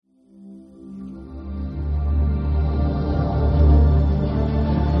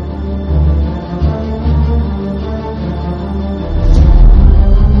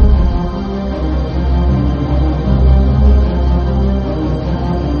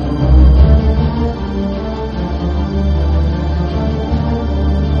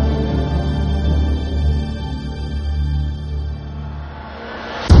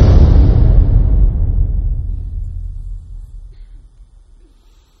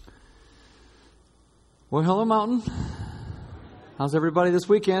Well, hello, Mountain. How's everybody this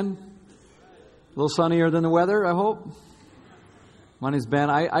weekend? A little sunnier than the weather, I hope. My name's Ben.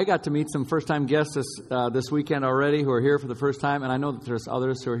 I got to meet some first-time guests this weekend already who are here for the first time, and I know that there's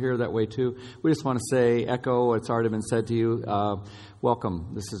others who are here that way too. We just want to echo what's already been said to you.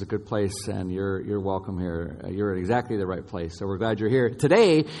 Welcome. This is a good place, and you're welcome here. You're at exactly the right place, so we're glad you're here.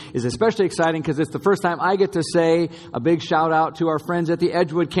 Today is especially exciting because it's the first time I get to say a big shout-out to our friends at the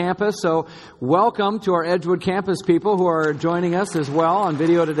Edgewood campus. So welcome to our Edgewood campus people who are joining us as well on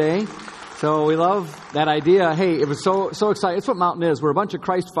video today. So we love that idea. Hey, it was so exciting. It's what Mountain is. We're a bunch of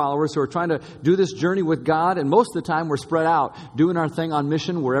Christ followers who are trying to do this journey with God. And most of the time we're spread out doing our thing on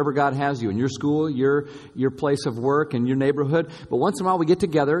mission wherever God has you. In your school, your place of work, and your neighborhood. But once in a while we get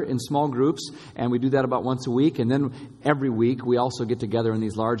together in small groups. And we do that about once a week. And then every week we also get together in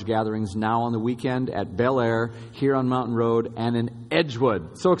these large gatherings now on the weekend at Bel Air, here on Mountain Road, and in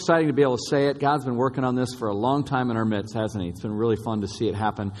Edgewood. So exciting to be able to say it. God's been working on this for a long time in our midst, hasn't He? It's been really fun to see it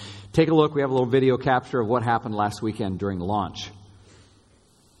happen. Take a look. We have a little video capture of what happened last weekend during the launch.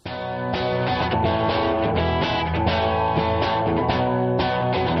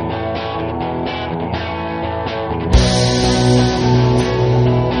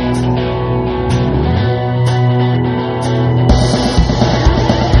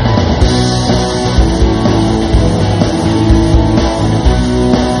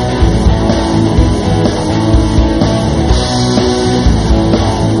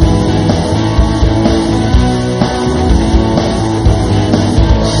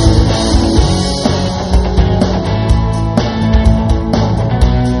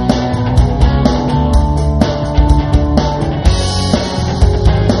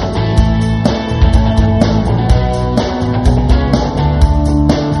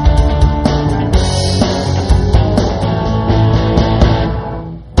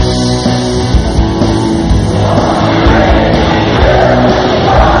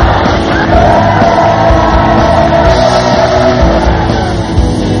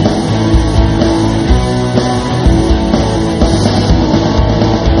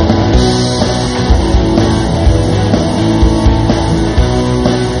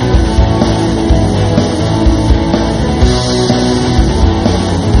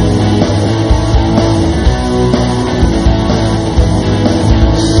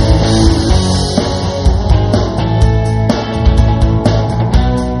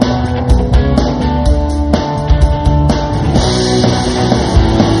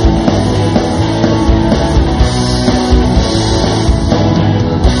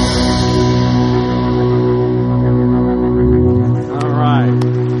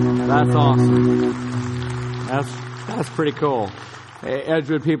 Pretty cool. Hey,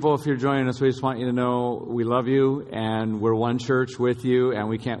 Edgewood people, if you're joining us, we just want you to know we love you and we're one church with you,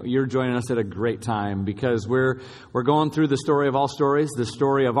 and you're joining us at a great time because we're going through the story of all stories, the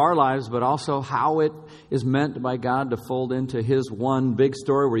story of our lives, but also how it is meant by God to fold into His one big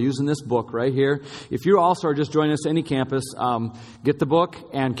story. We're using this book right here. If you also are just joining us at any campus, get the book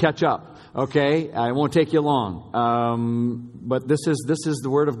and catch up. Okay, it won't take you long. But this is the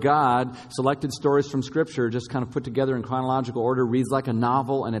Word of God, selected stories from Scripture, just kind of put together in chronological order, reads like a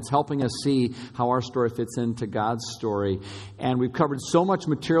novel, and it's helping us see how our story fits into God's story. And we've covered so much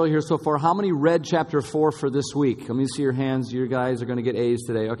material here so far. How many read chapter 4 for this week? Let me see your hands. You guys are going to get A's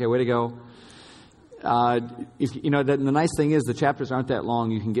today. Okay, way to go. The nice thing is the chapters aren't that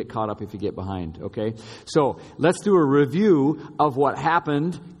long. You can get caught up if you get behind, okay? So let's do a review of what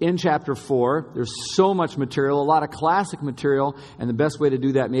happened in chapter 4. There's so much material, a lot of classic material, and the best way to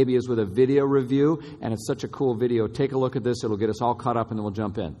do that maybe is with a video review, and it's such a cool video. Take a look at this. It'll get us all caught up, and then we'll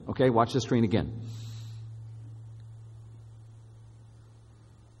jump in, okay? Watch the screen again.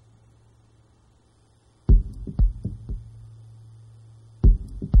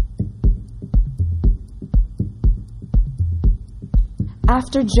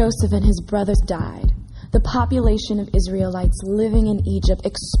 After Joseph and his brothers died, the population of Israelites living in Egypt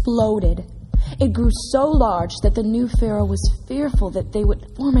exploded. It grew so large that the new Pharaoh was fearful that they would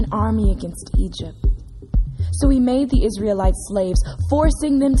form an army against Egypt. So he made the Israelites slaves,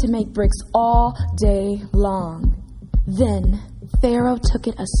 forcing them to make bricks all day long. Then Pharaoh took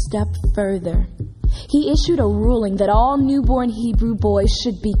it a step further. He issued a ruling that all newborn Hebrew boys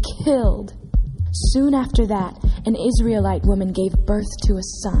should be killed. Soon after that, an Israelite woman gave birth to a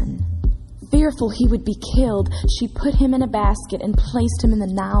son. Fearful he would be killed, she put him in a basket and placed him in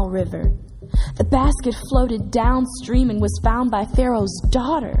the Nile River. The basket floated downstream and was found by Pharaoh's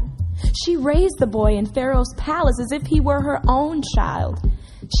daughter. She raised the boy in Pharaoh's palace as if he were her own child.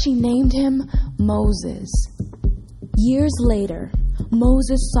 She named him Moses. Years later,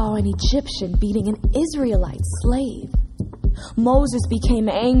 Moses saw an Egyptian beating an Israelite slave. Moses became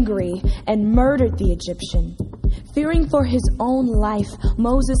angry and murdered the Egyptian. Fearing for his own life,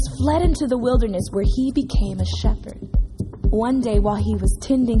 Moses fled into the wilderness where he became a shepherd. One day while he was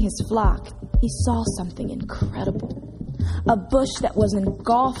tending his flock, he saw something incredible. A bush that was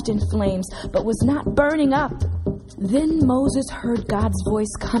engulfed in flames but was not burning up. Then Moses heard God's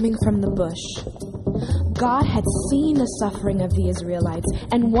voice coming from the bush. God had seen the suffering of the Israelites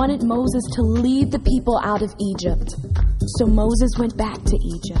and wanted Moses to lead the people out of Egypt. So Moses went back to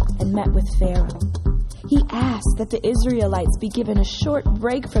Egypt and met with Pharaoh. He asked that the Israelites be given a short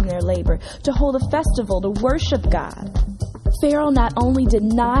break from their labor to hold a festival to worship God. Pharaoh not only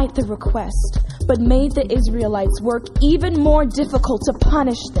denied the request, but made the Israelites' work even more difficult to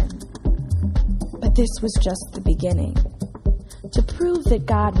punish them. But this was just the beginning. To prove that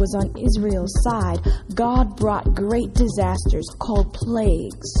God was on Israel's side, God brought great disasters called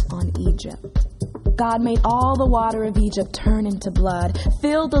plagues on Egypt. God made all the water of Egypt turn into blood,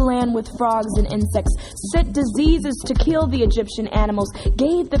 filled the land with frogs and insects, sent diseases to kill the Egyptian animals,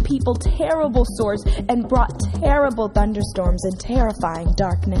 gave the people terrible sores, and brought terrible thunderstorms and terrifying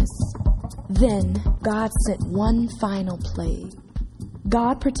darkness. Then God sent one final plague.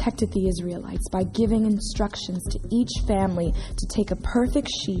 God protected the Israelites by giving instructions to each family to take a perfect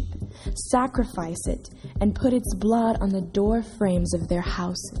sheep, sacrifice it, and put its blood on the door frames of their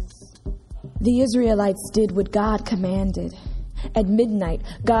houses. The Israelites did what God commanded. At midnight,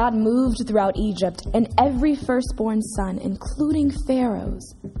 God moved throughout Egypt, and every firstborn son, including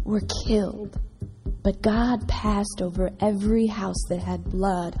Pharaoh's, were killed. But God passed over every house that had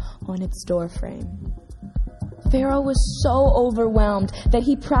blood on its doorframe. Pharaoh was so overwhelmed that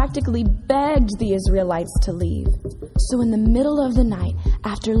he practically begged the Israelites to leave. So in the middle of the night,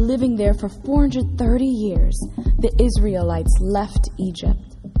 after living there for 430 years, the Israelites left Egypt.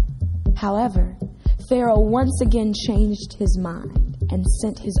 However, Pharaoh once again changed his mind and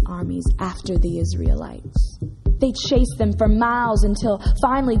sent his armies after the Israelites. They chased them for miles until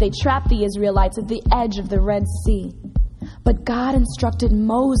finally they trapped the Israelites at the edge of the Red Sea. But God instructed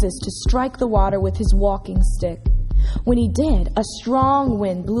Moses to strike the water with his walking stick. When he did, a strong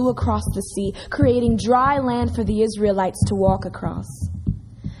wind blew across the sea, creating dry land for the Israelites to walk across.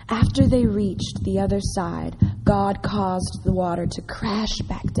 After they reached the other side, God caused the water to crash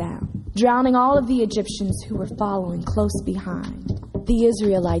back down, drowning all of the Egyptians who were following close behind. The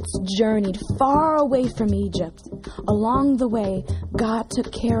Israelites journeyed far away from Egypt. Along the way, God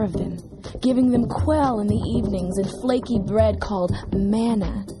took care of them, giving them quail in the evenings and flaky bread called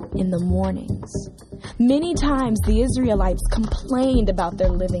manna in the mornings. Many times the Israelites complained about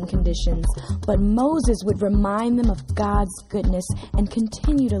their living conditions, but Moses would remind them of God's goodness and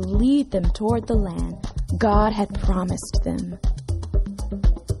continue to lead them toward the land God had promised them.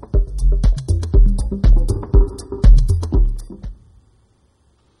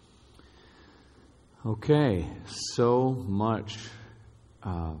 Okay, so much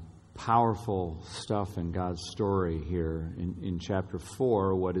powerful stuff in God's story here in chapter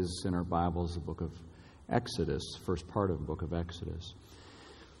 4, what is in our Bibles, the book of Exodus, first part of the book of Exodus.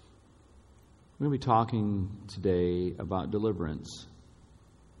 We're going to be talking today about deliverance.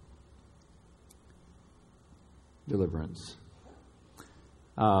 Deliverance.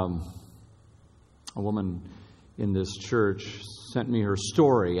 A woman in this church sent me her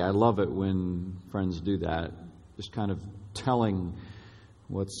story. I love it when friends do that, just kind of telling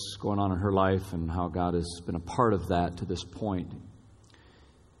what's going on in her life and how God has been a part of that to this point.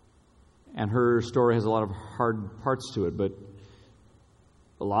 And her story has a lot of hard parts to it, but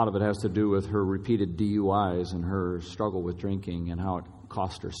a lot of it has to do with her repeated DUIs and her struggle with drinking and how it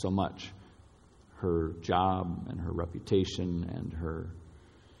cost her so much. Her job and her reputation and her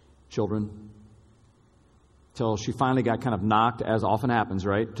children. Till she finally got kind of knocked, as often happens,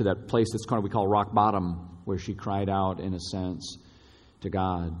 right, to that place that's kind of we call rock bottom, where she cried out, in a sense, to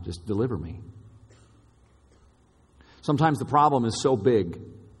God, just deliver me. Sometimes the problem is so big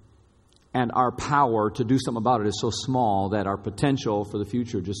and our power to do something about it is so small that our potential for the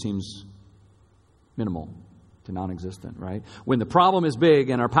future just seems minimal to non-existent, right? When the problem is big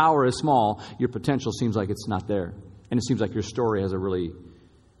and our power is small, your potential seems like it's not there. And it seems like your story has a really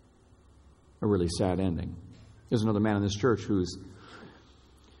sad ending. There's another man in this church who's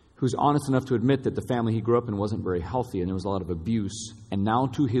honest enough to admit that the family he grew up in wasn't very healthy and there was a lot of abuse. And now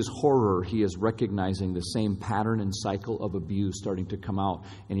to his horror, he is recognizing the same pattern and cycle of abuse starting to come out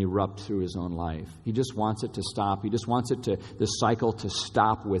and erupt through his own life. He just wants it to stop. He just wants this cycle to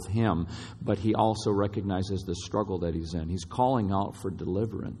stop with him. But he also recognizes the struggle that he's in. He's calling out for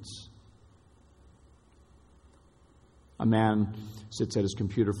deliverance. A man sits at his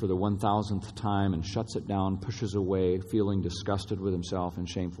computer for the 1,000th time and shuts it down, pushes away, feeling disgusted with himself and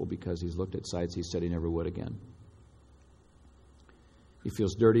shameful because he's looked at sites he said he never would again. He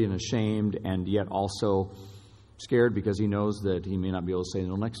feels dirty and ashamed, and yet also scared because he knows that he may not be able to say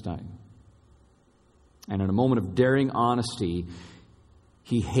no next time. And in a moment of daring honesty,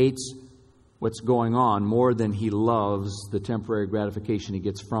 he hates what's going on more than he loves the temporary gratification he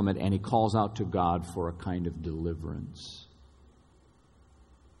gets from it, and he calls out to God for a kind of deliverance.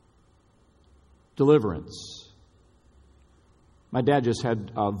 Deliverance. My dad just had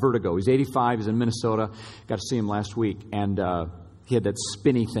vertigo. He's 85. He's in Minnesota. Got to see him last week, and he had that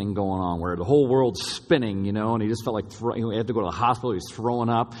spinny thing going on where the whole world's spinning, and he just felt like he had to go to the hospital. He was throwing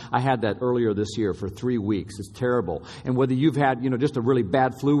up. I had that earlier this year for 3 weeks. It's terrible. And whether you've had, just a really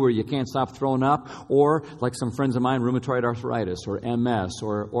bad flu where you can't stop throwing up, or like some friends of mine, rheumatoid arthritis or MS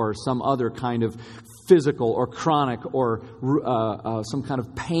or some other kind of physical or chronic or some kind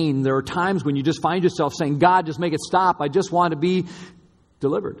of pain, there are times when you just find yourself saying, God, just make it stop. I just want to be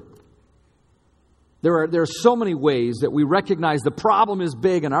delivered. There are so many ways that we recognize the problem is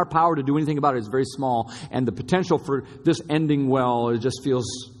big and our power to do anything about it is very small, and the potential for this ending well, it just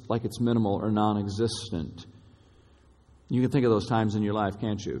feels like it's minimal or non-existent. You can think of those times in your life,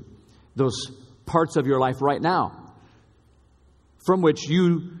 can't you? Those parts of your life right now from which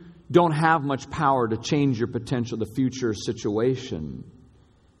you don't have much power to change your potential, the future situation.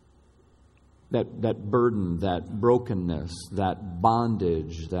 That burden, that brokenness, that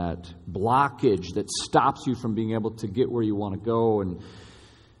bondage, that blockage that stops you from being able to get where you want to go. And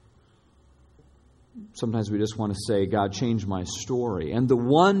sometimes we just want to say, God, change my story. And the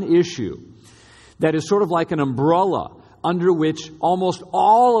one issue that is sort of like an umbrella under which almost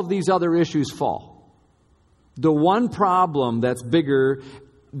all of these other issues fall. The one problem that's bigger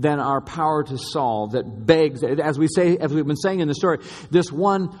than our power to solve, that begs, as we've been saying in the story, this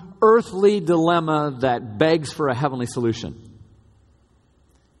one earthly dilemma that begs for a heavenly solution.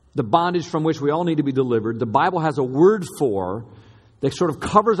 The bondage from which we all need to be delivered. The Bible has a word for that sort of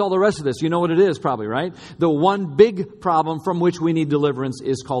covers all the rest of this. You know what it is probably, right? The one big problem from which we need deliverance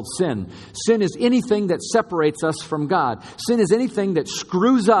is called sin. Sin is anything that separates us from God. Sin is anything that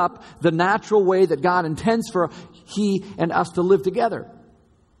screws up the natural way that God intends for He and us to live together.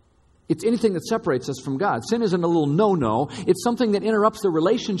 It's anything that separates us from God. Sin isn't a little no-no. It's something that interrupts the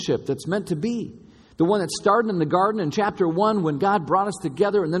relationship that's meant to be. The one that started in the garden in chapter 1 when God brought us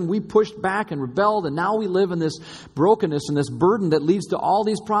together, and then we pushed back and rebelled, and now we live in this brokenness and this burden that leads to all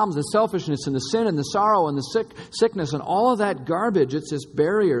these problems, the selfishness and the sin and the sorrow and the sickness and all of that garbage. It's this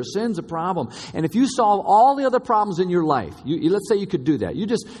barrier. Sin's a problem. And if you solve all the other problems in your life, let's say you could do that.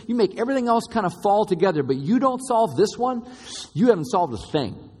 You make everything else kind of fall together, but you don't solve this one, you haven't solved a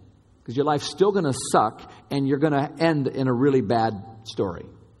thing. Because your life's still going to suck, and you're going to end in a really bad story.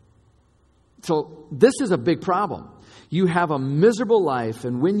 So this is a big problem. You have a miserable life,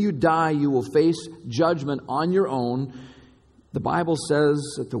 and when you die, you will face judgment on your own. The Bible says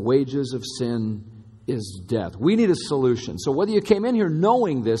that the wages of sin is death. We need a solution. So whether you came in here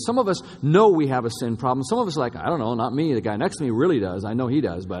knowing this, some of us know we have a sin problem. Some of us are like, I don't know, not me. The guy next to me really does. I know he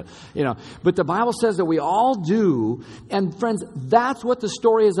does, but the Bible says that we all do. And friends, that's what the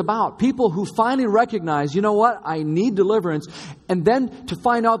story is about. People who finally recognize, you know what? I need deliverance. And then to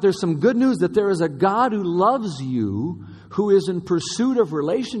find out there's some good news that there is a God who loves you, who is in pursuit of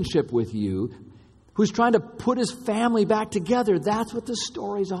relationship with you, who's trying to put his family back together. That's what the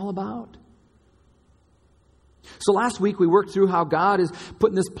story is all about. So last week we worked through how God is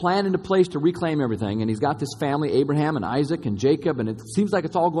putting this plan into place to reclaim everything. And He's got this family, Abraham and Isaac and Jacob. And it seems like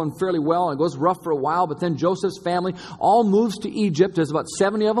it's all going fairly well. And it goes rough for a while. But then Joseph's family all moves to Egypt. There's about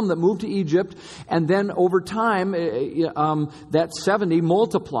 70 of them that move to Egypt. And then over time, that 70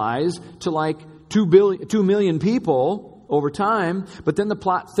 multiplies to like 2 million people over time. But then the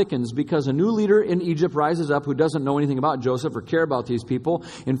plot thickens because a new leader in Egypt rises up who doesn't know anything about Joseph or care about these people.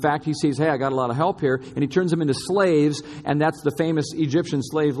 In fact, he sees, hey, I got a lot of help here. And he turns them into slaves. And that's the famous Egyptian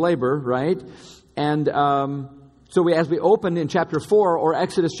slave labor, right? And so as we open in chapter 4 or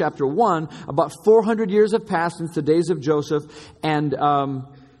Exodus chapter 1, about 400 years have passed since the days of Joseph. And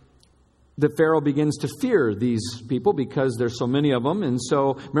the Pharaoh begins to fear these people because there's so many of them. And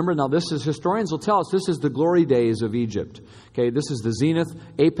so, remember, now this is, historians will tell us, this is the glory days of Egypt. Okay, this is the zenith,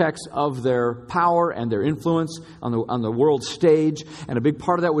 apex of their power and their influence on the world stage. And a big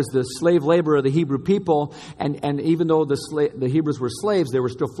part of that was the slave labor of the Hebrew people. And even though the Hebrews were slaves, they were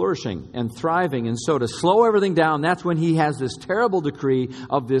still flourishing and thriving. And so to slow everything down, that's when he has this terrible decree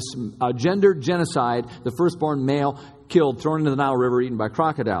of this gender genocide. The firstborn male killed, thrown into the Nile River, eaten by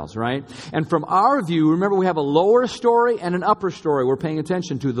crocodiles, right? And from our view, remember we have a lower story and an upper story we're paying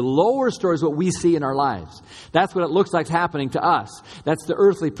attention to. The lower story is what we see in our lives. That's what it looks like happening to us. That's the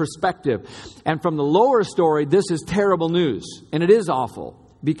earthly perspective. And from the lower story, this is terrible news. And it is awful.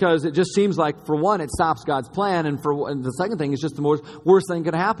 Because it just seems like, for one, it stops God's plan. And the second thing is just the worst thing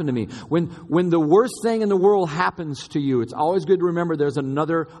that could happen to me. When the worst thing in the world happens to you, it's always good to remember there's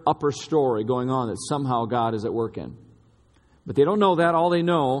another upper story going on that somehow God is at work in. But they don't know that. All they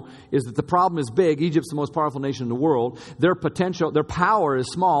know is that the problem is big. Egypt's the most powerful nation in the world. Their power is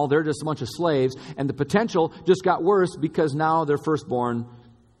small. They're just a bunch of slaves. And the potential just got worse because now their firstborn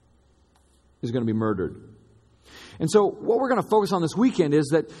is going to be murdered. And so what we're going to focus on this weekend is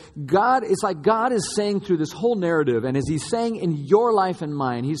that it's like God is saying through this whole narrative, and as He's saying in your life and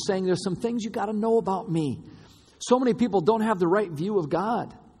mine, He's saying there's some things you got to know about me. So many people don't have the right view of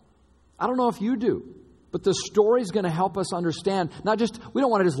God. I don't know if you do, but the story is going to help us understand. We don't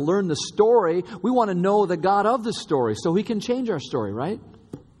want to just learn the story. We want to know the God of the story so He can change our story, right?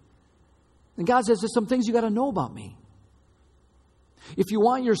 And God says there's some things you got to know about me. If you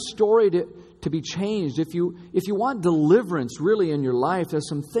want your story to be changed, if you want deliverance really in your life, there's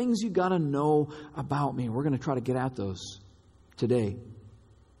some things you got to know about me. We're going to try to get at those today.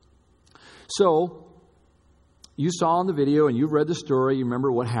 So, you saw in the video and you've read the story, you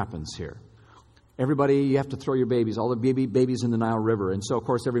remember what happens here. Everybody, you have to throw your babies, all the babies in the Nile River. And so, of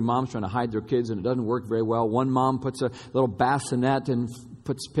course, every mom's trying to hide their kids, and it doesn't work very well. One mom puts a little bassinet and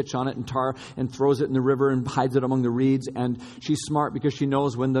puts pitch on it and tar and throws it in the river and hides it among the reeds. And she's smart because she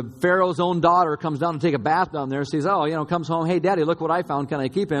knows when the Pharaoh's own daughter comes down to take a bath down there, says, comes home, hey, Daddy, look what I found. Can I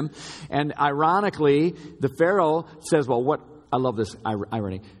keep him? And ironically, the Pharaoh says, I love this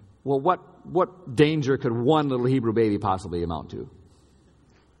irony. Well, what danger could one little Hebrew baby possibly amount to?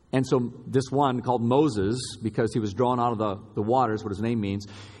 And so this one, called Moses, because he was drawn out of the waters, what his name means,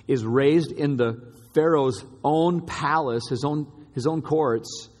 is raised in the Pharaoh's own palace, his own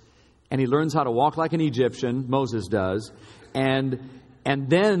courts, and he learns how to walk like an Egyptian, Moses does, and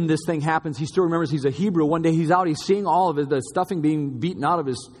then this thing happens. He still remembers he's a Hebrew. One day he's out, he's seeing all of the stuffing being beaten out of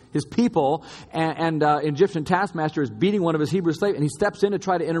his people, and Egyptian taskmaster is beating one of his Hebrew slaves, and he steps in to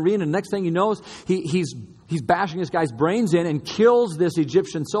try to intervene, and next thing he knows, he's bashing this guy's brains in and kills this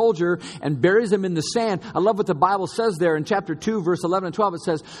Egyptian soldier and buries him in the sand. I love what the Bible says there in chapter 2, verse 11 and 12. It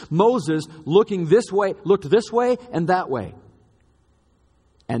says, Moses, looked this way and that way.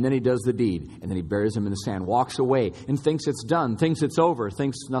 And then he does the deed, and then he buries him in the sand, walks away, and thinks it's done, thinks it's over,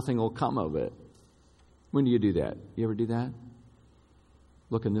 thinks nothing will come of it. When do you do that? You ever do that?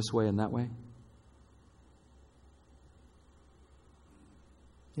 Looking this way and that way?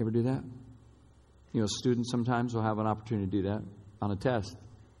 You ever do that? Students sometimes will have an opportunity to do that on a test.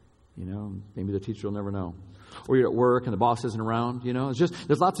 Maybe the teacher will never know. Or you're at work and the boss isn't around. It's just,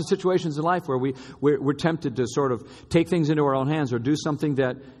 there's lots of situations in life where we're tempted to sort of take things into our own hands or do something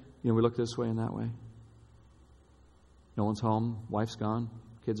that, we look this way and that way. No one's home, wife's gone,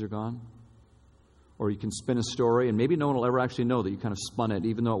 kids are gone. Or you can spin a story and maybe no one will ever actually know that you kind of spun it.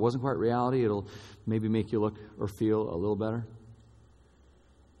 Even though it wasn't quite reality, it'll maybe make you look or feel a little better.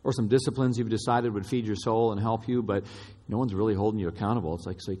 Or some disciplines you've decided would feed your soul and help you, but no one's really holding you accountable. It's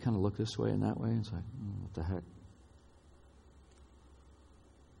like, so you kind of look this way and that way. It's like, what the heck?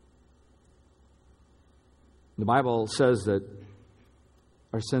 The Bible says that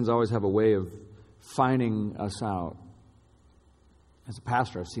our sins always have a way of finding us out. As a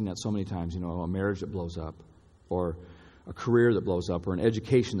pastor, I've seen that so many times. A marriage that blows up, or a career that blows up, or an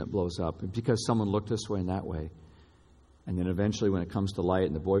education that blows up, because someone looked this way and that way. And then eventually when it comes to light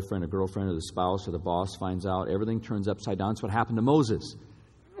and the boyfriend or girlfriend or the spouse or the boss finds out, everything turns upside down. That's what happened to Moses.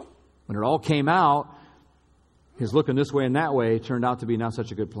 When it all came out, his looking this way and that way turned out to be not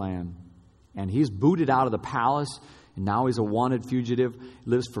such a good plan. And he's booted out of the palace, and now he's a wanted fugitive,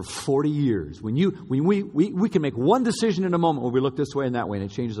 lives for 40 years. When we can make one decision in a moment where we look this way and that way, and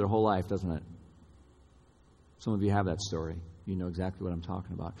it changes their whole life, doesn't it? Some of you have that story. You know exactly what I'm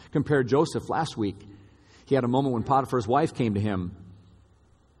talking about. Compare Joseph last week. He had a moment when Potiphar's wife came to him.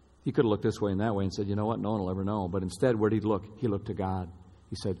 He could have looked this way and that way and said, you know what, no one will ever know. But instead, where did he look? He looked to God.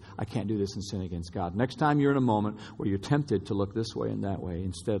 He said, I can't do this and sin against God. Next time you're in a moment where you're tempted to look this way and that way,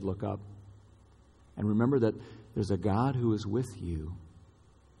 instead look up. And remember that there's a God who is with you.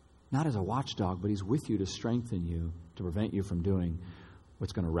 Not as a watchdog, but He's with you to strengthen you, to prevent you from doing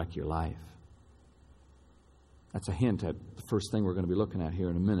what's going to wreck your life. That's a hint at the first thing we're going to be looking at here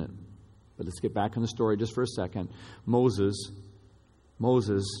in a minute. But let's get back on the story just for a second. Moses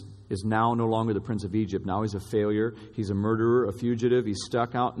is now no longer the prince of Egypt. Now he's a failure. He's a murderer, a fugitive. He's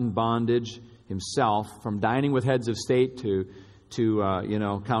stuck out in bondage. himself from dining with heads of state to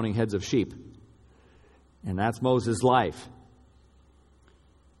counting heads of sheep. And that's Moses' life.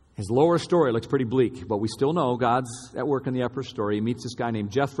 His lower story looks pretty bleak, but we still know God's at work in the upper story. He meets this guy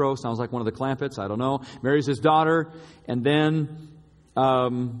named Jethro, sounds like one of the Clampetts, I don't know, marries his daughter, and then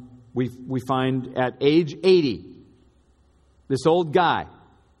we find at age 80, this old guy,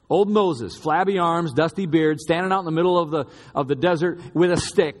 old Moses, flabby arms, dusty beard, standing out in the middle of the desert with a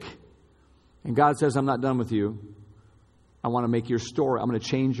stick. And God says, I'm not done with you. I want to make your story, I'm going to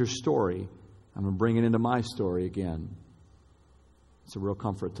change your story. I'm going to bring it into my story again. It's a real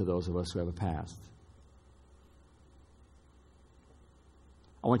comfort to those of us who have a past.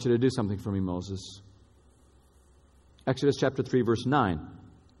 I want you to do something for me, Moses. Exodus chapter 3, verse 9.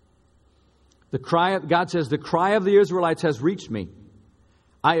 God says, the cry of the Israelites has reached me.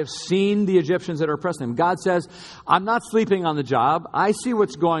 I have seen the Egyptians that are oppressing them. God says, I'm not sleeping on the job. I see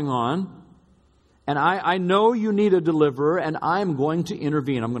what's going on. And I know you need a deliverer, and I'm going to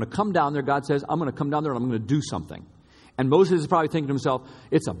intervene. I'm going to come down there. God says, I'm going to come down there and I'm going to do something. And Moses is probably thinking to himself,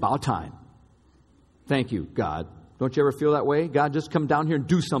 it's about time. Thank you, God. Don't you ever feel that way? God, just come down here and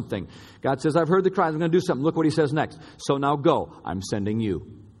do something. God says, I've heard the cries. I'm going to do something. Look what he says next. So now go. I'm sending you.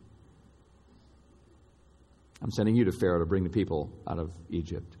 I'm sending you to Pharaoh to bring the people out of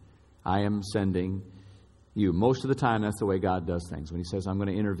Egypt. I am sending you. Most of the time, that's the way God does things. When he says, I'm going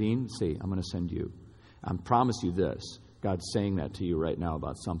to intervene, see, I'm going to send you. I promise you this. God's saying that to you right now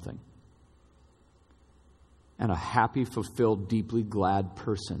about something. And a happy, fulfilled, deeply glad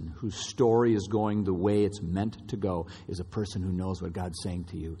person whose story is going the way it's meant to go is a person who knows what God's saying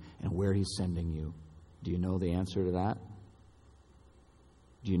to you and where he's sending you. Do you know the answer to that?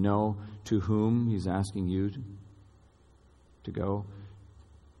 Do you know to whom he's asking you to go?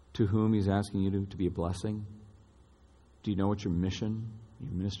 To whom he's asking you to be a blessing? Do you know what your mission,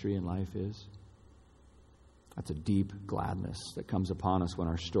 your ministry in life is? That's a deep gladness that comes upon us when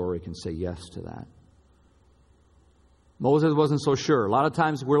our story can say yes to that. Moses wasn't so sure. A lot of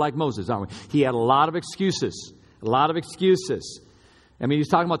times we're like Moses, aren't we? He had a lot of excuses. A lot of excuses. I mean, he's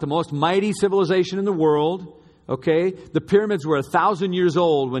talking about the most mighty civilization in the world. Okay? The pyramids were 1,000 years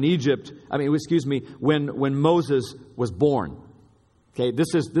old when when Moses was born. Okay,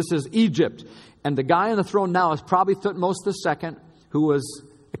 this is Egypt. And the guy on the throne now is probably Thutmose II, who was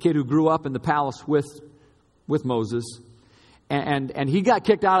a kid who grew up in the palace with Moses. And he got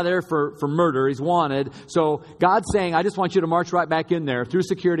kicked out of there for murder. He's wanted. So God's saying, I just want you to march right back in there through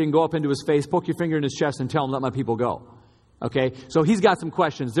security and go up into his face, poke your finger in his chest and tell him, let my people go. Okay, so he's got some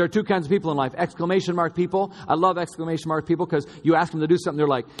questions. There are two kinds of people in life. Exclamation mark people. I love exclamation mark people because you ask them to do something, they're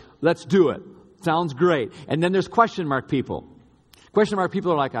like, let's do it. Sounds great. And then there's question mark people. Question mark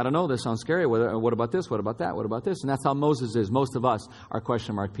people are like, I don't know, this sounds scary. What about this? What about that? What about this? And that's how Moses is. Most of us are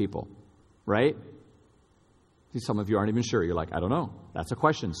question mark people. Right? See, some of you aren't even sure. You're like, I don't know. That's a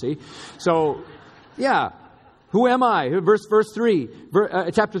question, see? So, yeah. Who am I? Verse 3,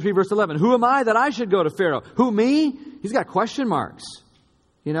 chapter 3, verse 11. Who am I that I should go to Pharaoh? Who, me? He's got question marks.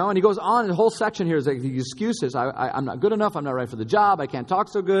 You know, and he goes on, the whole section here is like the excuses. I'm not good enough. I'm not right for the job. I can't talk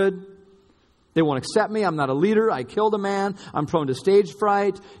so good. They won't accept me. I'm not a leader. I killed a man. I'm prone to stage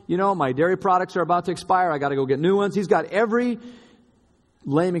fright. You know, my dairy products are about to expire. I got to go get new ones. He's got every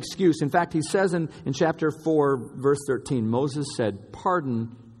lame excuse. In fact, he says in chapter 4, verse 13, Moses said,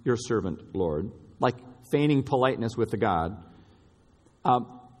 pardon your servant, Lord. Like feigning politeness with the God.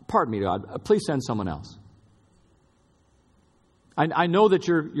 Pardon me, God. Please send someone else. I know that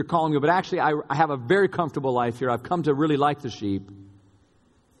you're calling me, but actually I have a very comfortable life here. I've come to really like the sheep.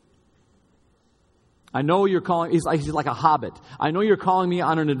 I know you're calling, he's like a hobbit. I know you're calling me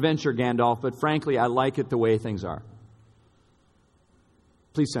on an adventure, Gandalf, but frankly, I like it the way things are.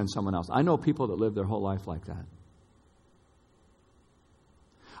 Please send someone else. I know people that live their whole life like that.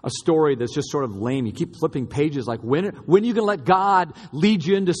 A story that's just sort of lame. You keep flipping pages like, when are you going to let God lead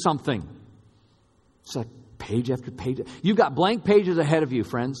you into something? It's like page after page. You've got blank pages ahead of you,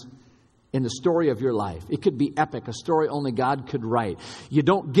 friends, in the story of your life. It could be epic, a story only God could write. You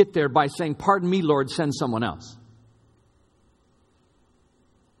don't get there by saying, pardon me, Lord, send someone else.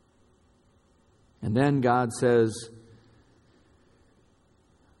 And then God says,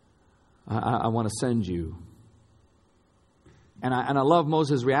 I want to send you. And I love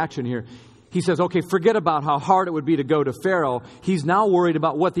Moses' reaction here. He says, okay, forget about how hard it would be to go to Pharaoh. He's now worried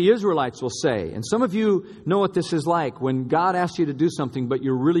about what the Israelites will say. And some of you know what this is like when God asks you to do something, but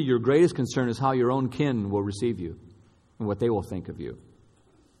your greatest concern is how your own kin will receive you and what they will think of you.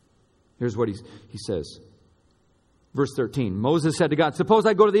 Here's what he says. Verse 13, Moses said to God, suppose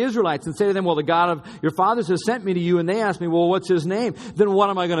I go to the Israelites and say to them, well, the God of your fathers has sent me to you, and they ask me, well, what's his name? Then what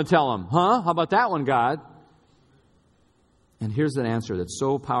am I going to tell them? How about that one, God? And here's an answer that's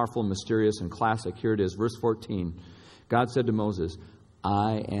so powerful, mysterious, and classic. Here it is, verse 14. God said to Moses,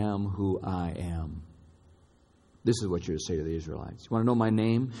 I am who I am. This is what you're to say to the Israelites. You want to know my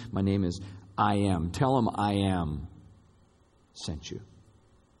name? My name is I am. Tell them I am sent you.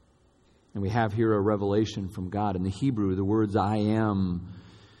 And we have here a revelation from God. In the Hebrew, the words I am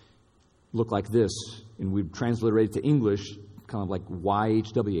look like this. And we've transliterated to English, kind of like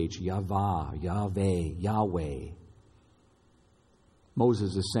YHWH, Yahweh, Yahweh, Yahweh.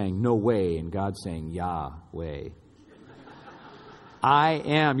 Moses is saying, no way, and God's saying, Yahweh. I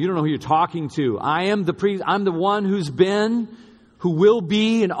am. You don't know who you're talking to. I am I'm the one who's been, who will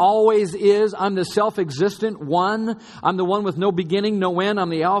be, and always is. I'm the self-existent one. I'm the one with no beginning, no end. I'm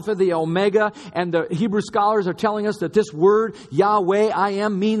the Alpha, the Omega. And the Hebrew scholars are telling us that this word, Yahweh, I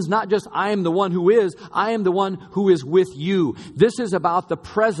am, means not just I am the one who is, I am the one who is with you. This is about the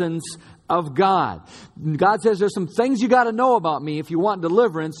presence of God. God says there's some things you got to know about me. If you want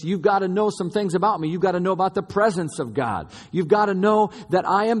deliverance, you've got to know some things about me. You've got to know about the presence of God. You've got to know that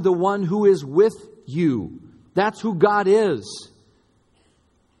I am the one who is with you. That's who God is.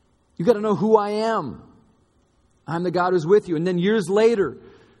 You've got to know who I am. I'm the God who's with you. And then years later,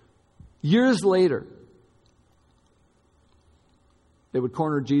 they would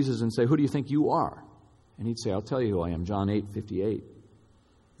corner Jesus and say, who do you think you are? And he'd say, I'll tell you who I am. John 8:58.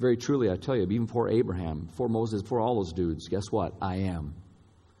 Very truly, I tell you, even before Abraham, before Moses, before all those dudes, guess what? I am.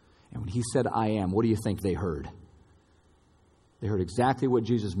 And when he said I am, what do you think they heard? They heard exactly what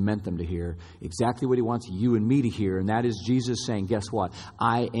Jesus meant them to hear, exactly what he wants you and me to hear, and that is Jesus saying, guess what?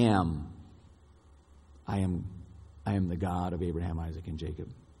 I am the God of Abraham, Isaac, and Jacob.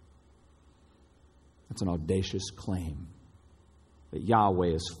 That's an audacious claim that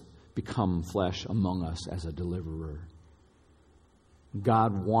Yahweh has become flesh among us as a deliverer.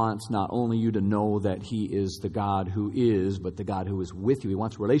 God wants not only you to know that he is the God who is, but the God who is with you. He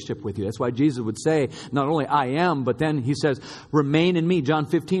wants a relationship with you. That's why Jesus would say, not only I am, but then he says, remain in me. John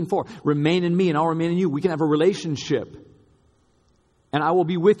 15:4. Remain in me and I'll remain in you. We can have a relationship. And I will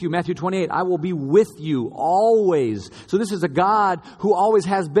be with you. Matthew 28. I will be with you always. So this is a God who always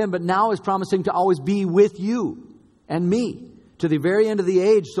has been, but now is promising to always be with you and me. To the very end of the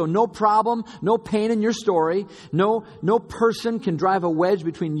age. So no problem, no pain in your story. No person can drive a wedge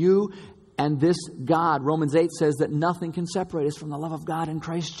between you and this God. Romans 8 says that nothing can separate us from the love of God in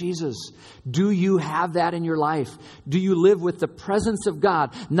Christ Jesus. Do you have that in your life? Do you live with the presence of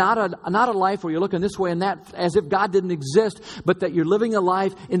God? Not a life where you're looking this way and that as if God didn't exist, but that you're living a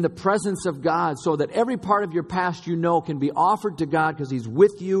life in the presence of God so that every part of your past you know can be offered to God because he's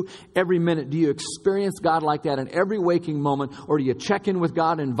with you every minute. Do you experience God like that in every waking moment, or do you check in with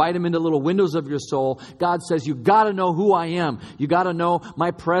God and invite him into little windows of your soul? God says, you got to know who I am. You got to know my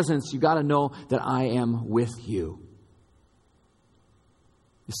presence. You got to know that I am with you.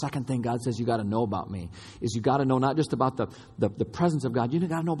 The second thing God says you got to know about me is you got to know not just about the presence of God. You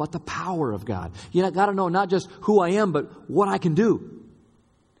got to know about the power of God. You got to know not just who I am, but what I can do.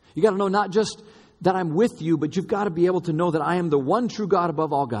 You got to know not just that I'm with you, but you've got to be able to know that I am the one true God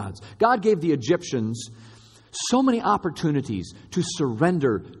above all gods. God gave the Egyptians so many opportunities to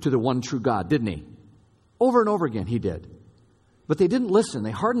surrender to the one true God, didn't he? Over and over again, he did. But they didn't listen.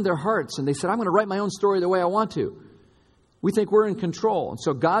 They hardened their hearts and they said, I'm going to write my own story the way I want to. We think we're in control. And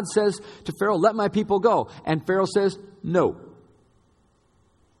so God says to Pharaoh, let my people go. And Pharaoh says, no.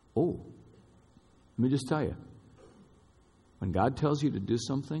 Oh, let me just tell you. When God tells you to do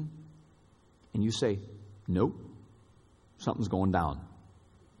something and you say, nope, something's going down.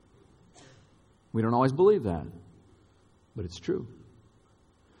 We don't always believe that, but it's true.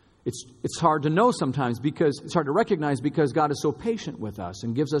 It's hard to know sometimes because it's hard to recognize because God is so patient with us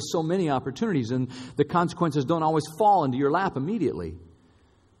and gives us so many opportunities, and the consequences don't always fall into your lap immediately.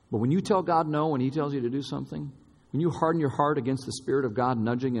 But when you tell God no, when he tells you to do something, when you harden your heart against the Spirit of God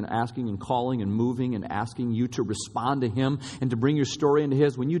nudging and asking and calling and moving and asking you to respond to him and to bring your story into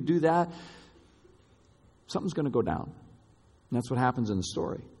his, when you do that, something's going to go down. And that's what happens in the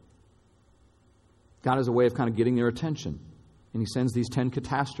story. God has a way of kind of getting their attention. And he sends these 10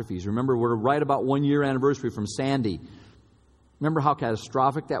 catastrophes. Remember, we're right about 1 year anniversary from Sandy. Remember how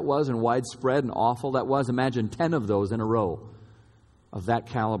catastrophic that was and widespread and awful that was? Imagine 10 of those in a row of that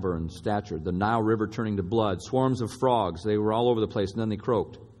caliber and stature. The Nile River turning to blood. Swarms of frogs. They were all over the place and then they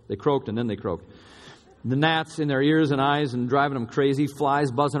croaked. They croaked and then they croaked. The gnats in their ears and eyes and driving them crazy. Flies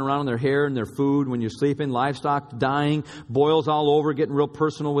buzzing around in their hair and their food when you're sleeping. Livestock dying. Boils all over, getting real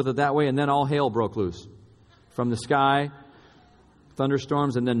personal with it that way. And then all hell broke loose from the sky,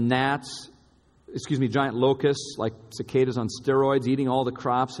 thunderstorms, and then giant locusts, like cicadas on steroids, eating all the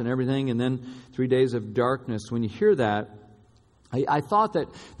crops and everything, and then 3 days of darkness. When you hear that, I thought that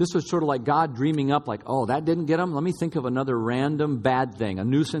this was sort of like God dreaming up, like, oh, that didn't get them? Let me think of another random bad thing, a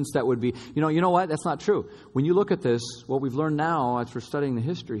nuisance that would be, you know what? That's not true. When you look at this, what we've learned now, as we're studying the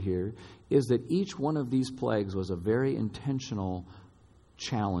history here, is that each one of these plagues was a very intentional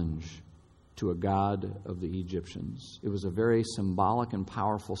challenge to a god of the Egyptians. It was a very symbolic and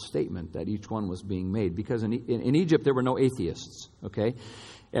powerful statement that each one was being made. Because in Egypt, there were no atheists, okay?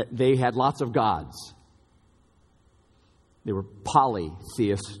 They had lots of gods. They were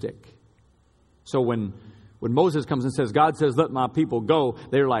polytheistic. So when Moses comes and says, God says, let my people go,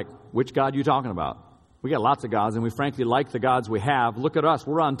 they're like, which God are you talking about? We got lots of gods, and we frankly like the gods we have. Look at us.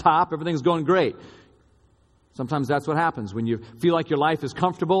 We're on top. Everything's going great. Sometimes that's what happens. When you feel like your life is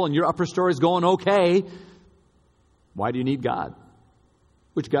comfortable and your upper story is going okay, why do you need God?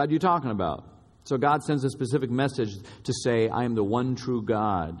 Which God are you talking about? So God sends a specific message to say, I am the one true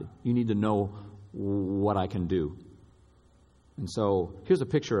God. You need to know what I can do. And so here's a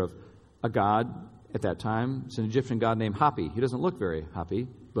picture of a god at that time. It's an Egyptian god named Hapi. He doesn't look very happy,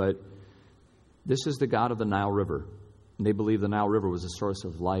 but this is the god of the Nile River. And they believe the Nile River was a source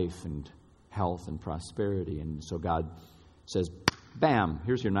of life and health and prosperity. And so God says, bam,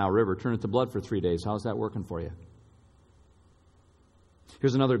 here's your Nile River. Turn it to blood for 3 days. How's that working for you?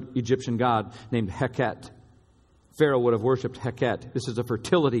 Here's another Egyptian god named Heket. Pharaoh would have worshipped Heket. This is a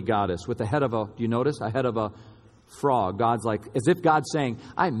fertility goddess with the head of do you notice? A head of a frog. God's like, as if God's saying,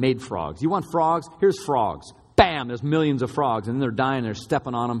 I made frogs. You want frogs? Here's frogs. Bam, there's millions of frogs. And then they're dying, they're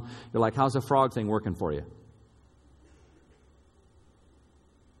stepping on them. You're like, how's the frog thing working for you?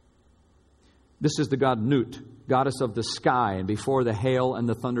 This is the god Nut, goddess of the sky. And before the hail and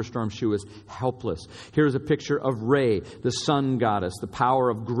the thunderstorm, she was helpless. Here's a picture of Re, the sun goddess, the power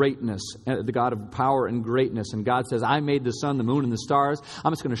of greatness, the god of power and greatness. And God says, I made the sun, the moon, and the stars.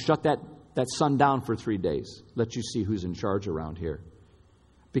 I'm just going to shut that sun down for 3 days. Let you see who's in charge around here.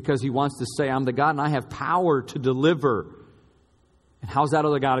 Because he wants to say, I'm the God and I have power to deliver. And how's that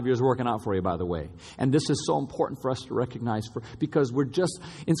other God of yours working out for you, by the way? And this is so important for us to recognize, because we're just,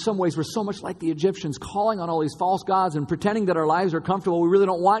 in some ways, we're so much like the Egyptians, calling on all these false gods and pretending that our lives are comfortable. We really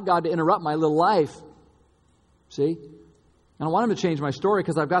don't want God to interrupt my little life. See? I don't want him to change my story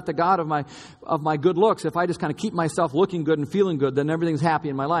because I've got the God of my good looks. If I just kind of keep myself looking good and feeling good, then everything's happy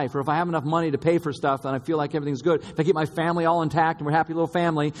in my life. Or if I have enough money to pay for stuff, then I feel like everything's good. If I keep my family all intact and we're a happy little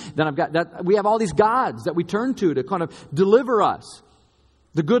family, then I've got that. We have all these gods that we turn to kind of deliver us.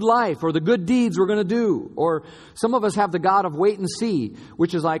 The good life or the good deeds we're going to do. Or some of us have the God of wait and see,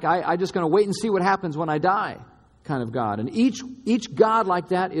 which is like, I just going to wait and see what happens when I die kind of God. And each God like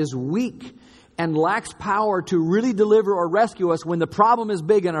that is weak and lacks power to really deliver or rescue us when the problem is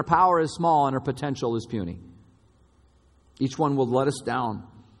big and our power is small and our potential is puny. Each one will let us down.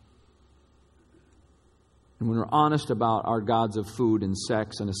 And when we're honest about our gods of food and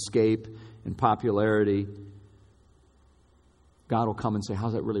sex and escape and popularity, God will come and say,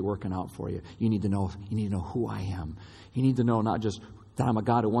 how's that really working out for you? You need to know who I am. You need to know not just that I'm a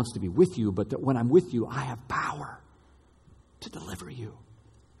God who wants to be with you, but that when I'm with you, I have power to deliver you.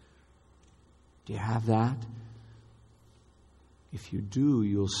 Do you have that? If you do,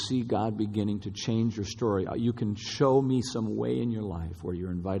 you'll see God beginning to change your story. You can show me some way in your life where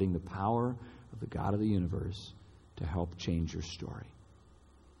you're inviting the power of the God of the universe to help change your story.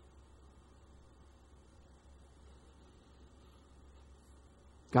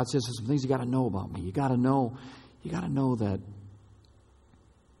 God says there's some things you got to know about me. You got to know that,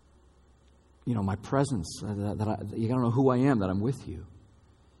 my presence, you got to know who I am, that I'm with you.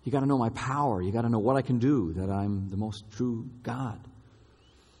 You got to know my power. You got to know what I can do, that I'm the most true God.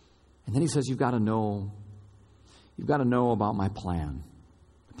 And then he says you've got to know about my plan,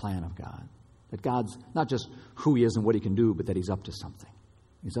 the plan of God. That God's not just who he is and what he can do, but that he's up to something.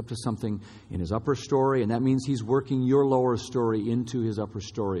 He's up to something in his upper story, and that means he's working your lower story into his upper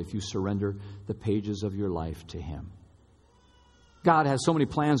story if you surrender the pages of your life to him. God has so many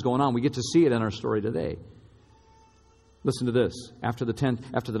plans going on. We get to see it in our story today. Listen to this. After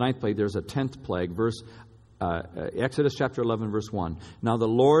the ninth plague, there's a 10th plague. Exodus chapter 11, verse 1. Now the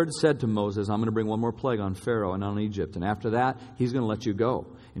Lord said to Moses, I'm going to bring one more plague on Pharaoh and on Egypt. And after that, he's going to let you go.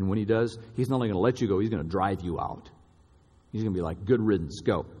 And when he does, he's not only going to let you go, he's going to drive you out. He's going to be like, good riddance,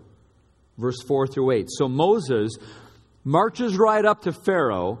 go. Verse 4 through 8. So Moses marches right up to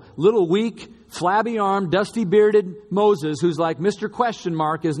Pharaoh, little weak, flabby-armed, dusty-bearded Moses, who's like Mr. Question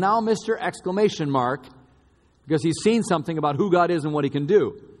Mark, is now Mr. Exclamation Mark, because he's seen something about who God is and what he can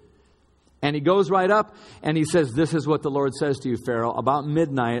do. And he goes right up and he says, this is what the Lord says to you, Pharaoh. About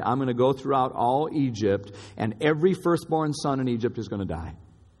midnight, I'm going to go throughout all Egypt, and every firstborn son in Egypt is going to die.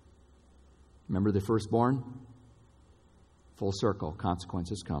 Remember the firstborn? Full circle.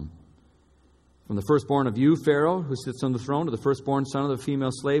 Consequences come. From the firstborn of you, Pharaoh, who sits on the throne, to the firstborn son of the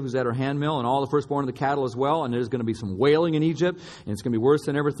female slave who's at her handmill, and all the firstborn of the cattle as well. And there's going to be some wailing in Egypt, and it's going to be worse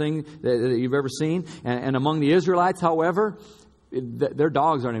than everything that you've ever seen. And among the Israelites, however, their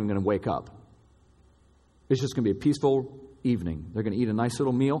dogs aren't even going to wake up. It's just going to be a peaceful evening. They're going to eat a nice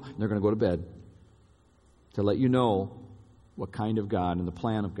little meal, and they're going to go to bed to let you know what kind of God and the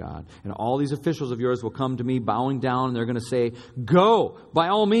plan of God. And all these officials of yours will come to me bowing down, and they're going to say, go, by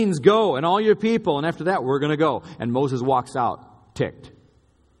all means go, and all your people. And after that, we're going to go. And Moses walks out ticked.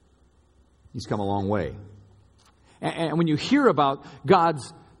 He's come a long way. And when you hear about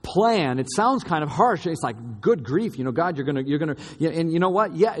God's plan, it sounds kind of harsh. It's like, good grief, God, you're going to, and you know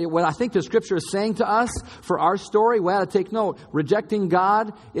what? Yeah, what I think the Scripture is saying to us for our story, we ought to take note. Rejecting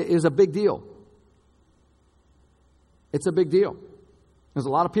God is a big deal. It's a big deal. There's a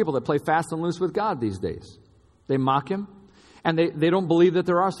lot of people that play fast and loose with God these days. They mock Him, and they don't believe that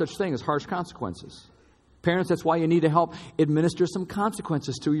there are such things as harsh consequences. Parents, that's why you need to help administer some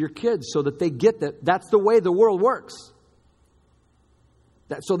consequences to your kids so that they get that that's the way the world works.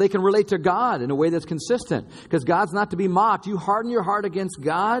 So they can relate to God in a way that's consistent. Because God's not to be mocked. You harden your heart against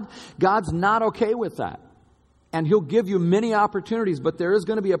God, God's not okay with that. And He'll give you many opportunities, but there is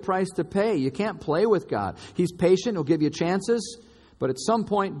going to be a price to pay. You can't play with God. He's patient. He'll give you chances. But at some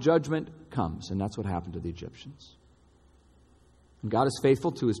point, judgment comes. And that's what happened to the Egyptians. And God is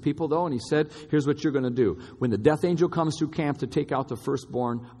faithful to His people, though. And He said, here's what you're going to do. When the death angel comes through camp to take out the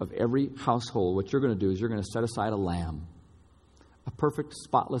firstborn of every household, what you're going to do is you're going to set aside a lamb. A perfect,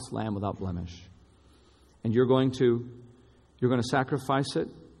 spotless lamb without blemish. And you're going to sacrifice it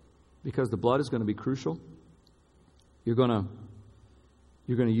because the blood is going to be crucial. You're going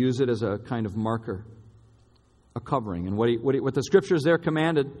to use it as a kind of marker, a covering. And what the Scriptures there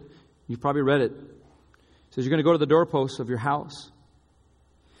commanded, you've probably read it. It says you're going to go to the doorposts of your house,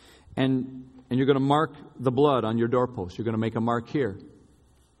 and you're going to mark the blood on your doorpost. You're going to make a mark here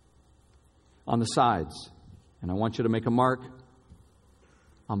on the sides. And I want you to make a mark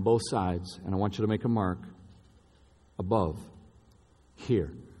on both sides. And I want you to make a mark above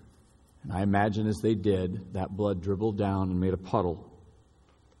here. And I imagine as they did, that blood dribbled down and made a puddle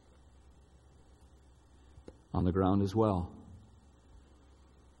on the ground as well.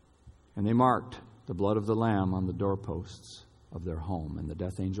 And they marked the blood of the Lamb on the doorposts of their home. And the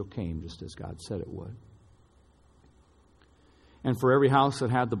death angel came just as God said it would. And for every house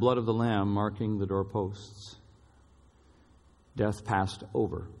that had the blood of the Lamb marking the doorposts, death passed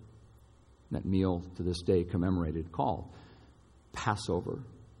over. That meal to this day commemorated, called Passover.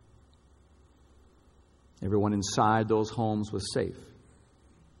 Everyone inside those homes was safe.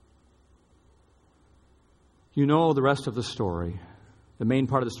 You know the rest of the story. The main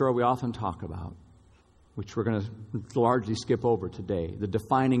part of the story we often talk about, which we're going to largely skip over today. The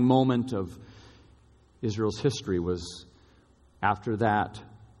defining moment of Israel's history was after that,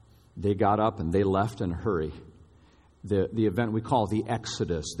 they got up and they left in a hurry. The event we call the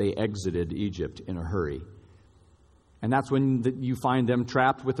Exodus. They exited Egypt in a hurry. And that's when you find them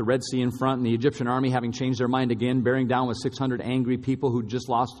trapped with the Red Sea in front and the Egyptian army having changed their mind again, bearing down with 600 angry people who just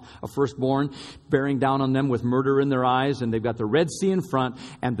lost a firstborn, bearing down on them with murder in their eyes. And they've got the Red Sea in front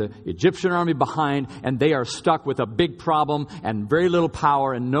and the Egyptian army behind, and they are stuck with a big problem and very little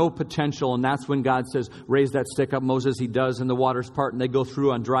power and no potential. And that's when God says, raise that stick up, Moses. He does, and the waters part, and they go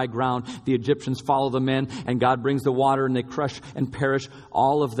through on dry ground. The Egyptians follow them in, and God brings the water, and they crush and perish,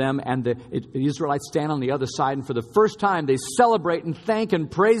 all of them. And the Israelites stand on the other side, and for the first time they celebrate and thank and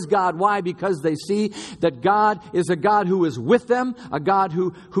praise God. Why? Because they see that God is a God who is with them, a God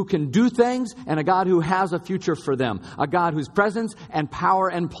who can do things, and a God who has a future for them, a God whose presence and power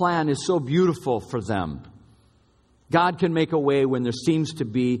and plan is so beautiful for them. God can make a way when there seems to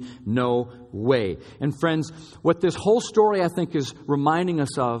be no way. And friends, what this whole story I think is reminding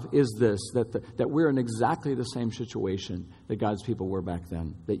us of is this, that we're in exactly the same situation that God's people were back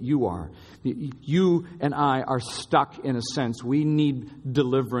then, that you are. You and I are stuck in a sense. We need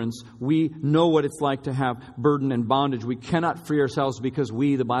deliverance. We know what it's like to have burden and bondage. We cannot free ourselves because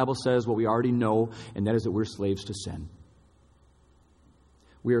the Bible says what we already know, and that is that we're slaves to sin.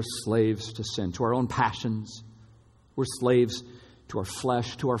 We are slaves to sin, to our own passions. We're slaves to our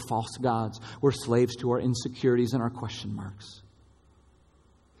flesh, to our false gods. We're slaves to our insecurities and our question marks.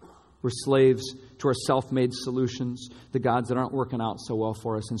 We're slaves to our self-made solutions, the gods that aren't working out so well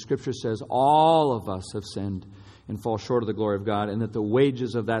for us. And Scripture says all of us have sinned and fall short of the glory of God, and that the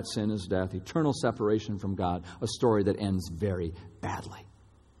wages of that sin is death, eternal separation from God, a story that ends very badly.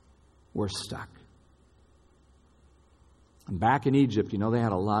 We're stuck. And back in Egypt, they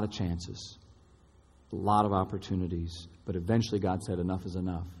had a lot of chances, a lot of opportunities, but eventually God said enough is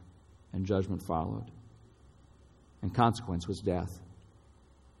enough, and judgment followed. And consequence was death.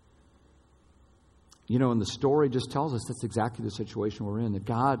 And the story just tells us that's exactly the situation we're in, that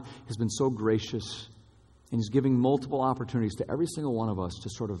God has been so gracious, and He's giving multiple opportunities to every single one of us to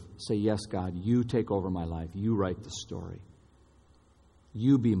sort of say, yes, God, you take over my life. You write the story.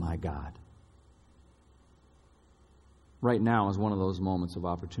 You be my God. Right now is one of those moments of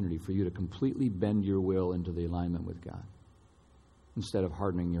opportunity for you to completely bend your will into the alignment with God instead of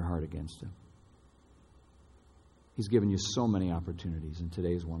hardening your heart against Him. He's given you so many opportunities, and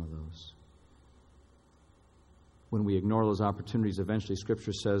today is one of those. When we ignore those opportunities, eventually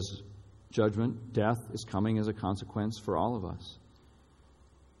Scripture says judgment, death is coming as a consequence for all of us.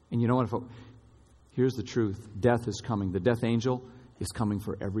 And you know what? Here's the truth. Death is coming. The death angel is coming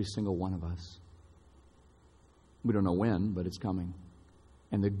for every single one of us. We don't know when, but it's coming.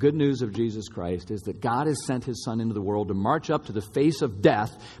 And the good news of Jesus Christ is that God has sent His Son into the world to march up to the face of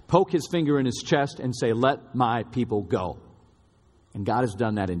death, poke His finger in His chest, and say, let my people go. And God has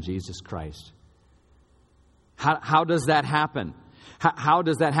done that in Jesus Christ. How does that happen? How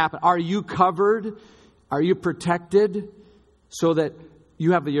does that happen? Are you covered? Are you protected so that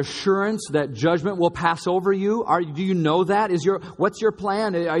you have the assurance that judgment will pass over you? Do you know that? What's your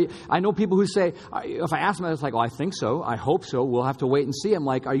plan? I know people who say, if I ask them, it's like, I think so. I hope so. We'll have to wait and see. I'm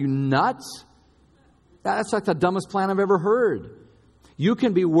like, are you nuts? That's like the dumbest plan I've ever heard. You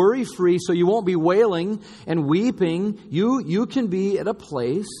can be worry-free so you won't be wailing and weeping. You can be at a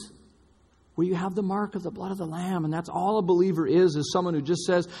place where you have the mark of the blood of the Lamb. And that's all a believer is someone who just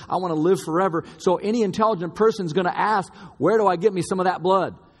says, I want to live forever. So any intelligent person is going to ask, where do I get me some of that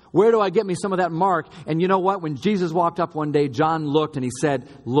blood? Where do I get me some of that mark? And you know what? When Jesus walked up one day, John looked and he said,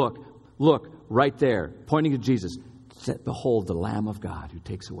 look, right there, pointing to Jesus, said, behold, the Lamb of God who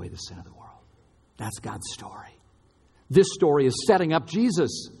takes away the sin of the world. That's God's story. This story is setting up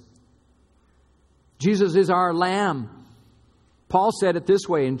Jesus. Jesus is our Lamb. Paul said it this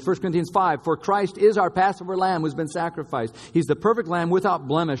way in 1 Corinthians 5, for Christ is our Passover lamb who's been sacrificed. He's the perfect lamb without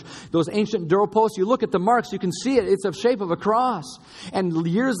blemish. Those ancient doorposts, you look at the marks, you can see it. It's the shape of a cross. And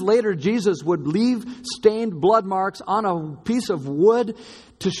years later, Jesus would leave stained blood marks on a piece of wood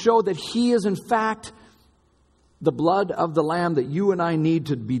to show that He is in fact the blood of the Lamb that you and I need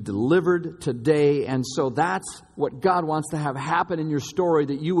to be delivered today. And so that's what God wants to have happen in your story,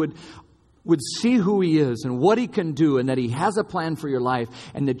 that you would see who He is and what He can do, and that He has a plan for your life,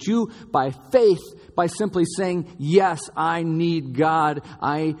 and that you, by faith, by simply saying, yes, I need God,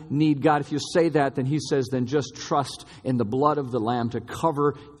 I need God. If you say that, then He says, then just trust in the blood of the Lamb to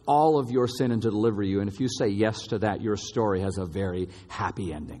cover all of your sin and to deliver you. And if you say yes to that, your story has a very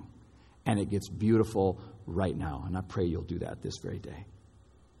happy ending. And it gets beautiful right now. And I pray you'll do that this very day.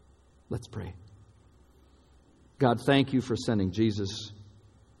 Let's pray. God, thank You for sending Jesus.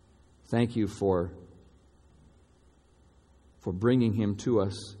 Thank You for bringing Him to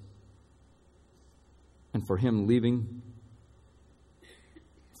us, and for Him leaving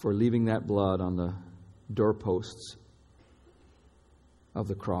that blood on the doorposts of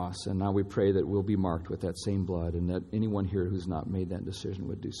the cross. And now we pray that we'll be marked with that same blood, and that anyone here who's not made that decision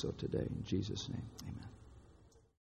would do so today. In Jesus' name, amen.